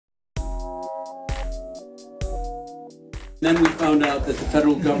Then we found out that the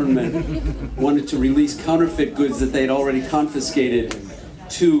federal government wanted to release counterfeit goods that they'd already confiscated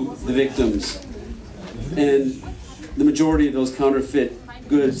to the victims. And the majority of those counterfeit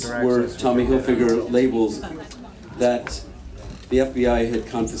goods were Tommy Hilfiger labels that the FBI had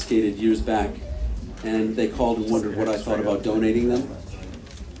confiscated years back. And they called and wondered what I thought about donating them.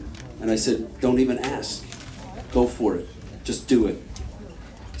 And I said, don't even ask. Go for it. Just do it.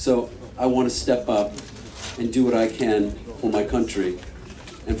 So I want to step up and do what I can for my country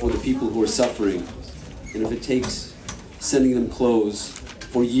and for the people who are suffering. And if it takes sending them clothes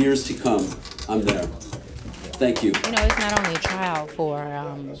for years to come, I'm there. Thank you. You know, it's not only a trial for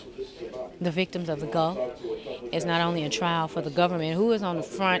the victims of the Gulf. It's not only a trial for the government, who is on the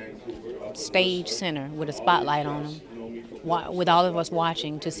front stage center with a spotlight on them, with all of us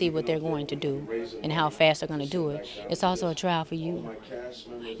watching to see what they're going to do and how fast they're going to do it. It's also a trial for you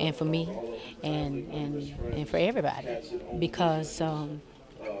and for me and for everybody, because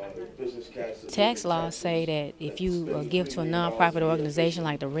tax laws say that if you give to a nonprofit organization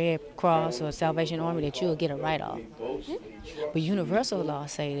like the Red Cross or Salvation Army, that you'll get a write-off. But universal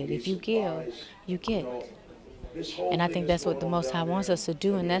laws say that if you give, you get. And I think that's what the Most High wants us to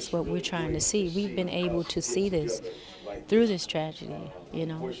do, and that's what we're trying to see. We've been able to see this through this tragedy, you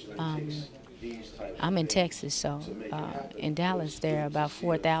know. I'm in Texas, so in Dallas there are about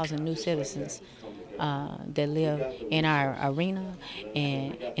 4,000 new citizens that live in our arena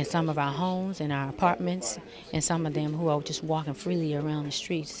and in some of our homes, in our apartments, and some of them who are just walking freely around the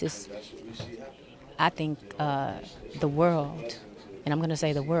streets. I think the world, and I'm going to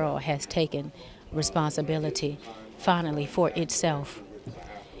say the world, has taken responsibility finally for itself,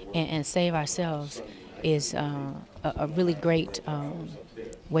 and save ourselves is a really great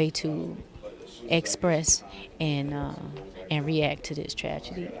way to express and react to this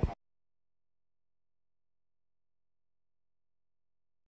tragedy.